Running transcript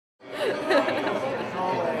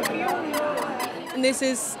and this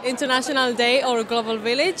is International Day or Global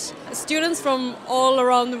Village. Students from all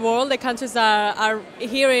around the world, the countries that are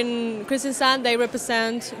here in Kristiansand, they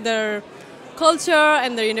represent their culture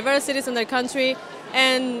and their universities and their country.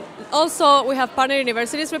 And also we have partner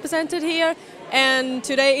universities represented here. And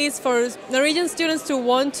today is for Norwegian students to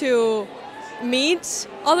want to meet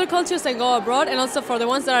other cultures and go abroad, and also for the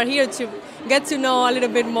ones that are here to get to know a little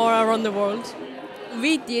bit more around the world.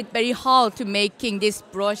 We did very hard to making these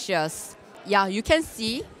brochures. Yeah, you can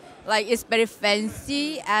see, like it's very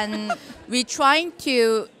fancy, and we're trying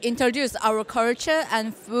to introduce our culture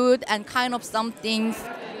and food and kind of some things.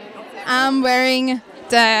 I'm wearing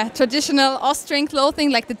the traditional Austrian clothing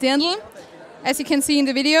like the dirndl. As you can see in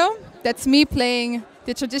the video, that's me playing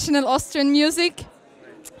the traditional Austrian music.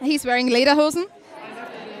 He's wearing lederhosen.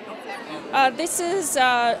 This is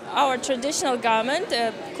our traditional garment,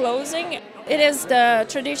 clothing. It is the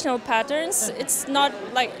traditional patterns. It's not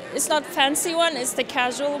fancy one. It's the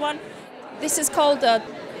casual one. This is called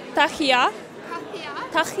tahia.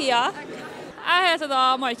 Tahia. Jeg heter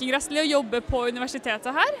da Maiken Gressli og jobber på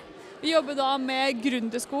universitetet her. Vi jobber da med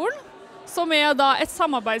Gründerskolen, som er da et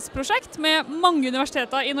samarbeidsprosjekt med mange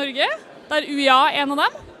universiteter i Norge, der UiA er en av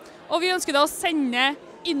dem. Og vi ønsker da å sende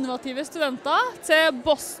innovative studenter til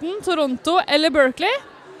Boston, Toronto eller Berkeley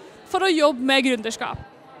for å jobbe med gründerskap.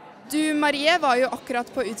 Du, Marie, var jo akkurat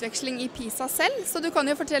på utveksling i Pisa selv, så du kan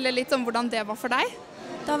jo fortelle litt om hvordan det var for deg.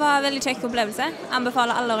 Det var en veldig kjekk opplevelse. Jeg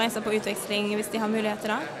anbefaler alle å reise på utveksling hvis de har mulighet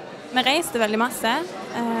til det. Vi reiste veldig masse.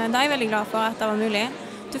 Da er jeg veldig glad for at det var mulig.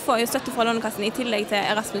 Du får jo støtte fra Lånekassen i tillegg til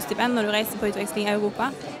Erasmus-stipend når du reiser på utveksling i Europa.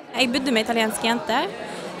 Jeg bodde med italienske jenter,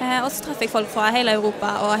 og så traff jeg folk fra hele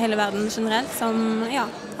Europa og hele verden generelt som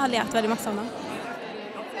har lært veldig masse om det.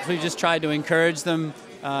 We just tried to encourage them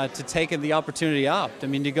to take the opportunity up. I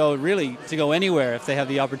mean, to go anywhere if they have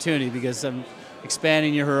the opportunity, because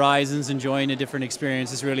expanding your horizons, enjoying a different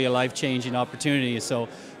experience is really a life-changing opportunity. So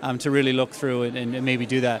to really look through it and maybe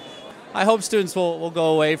do that. I hope students will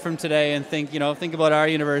go away from today and think about our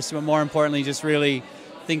university, but more importantly, just really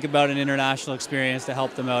think about an international experience to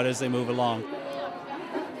help them out as they move along.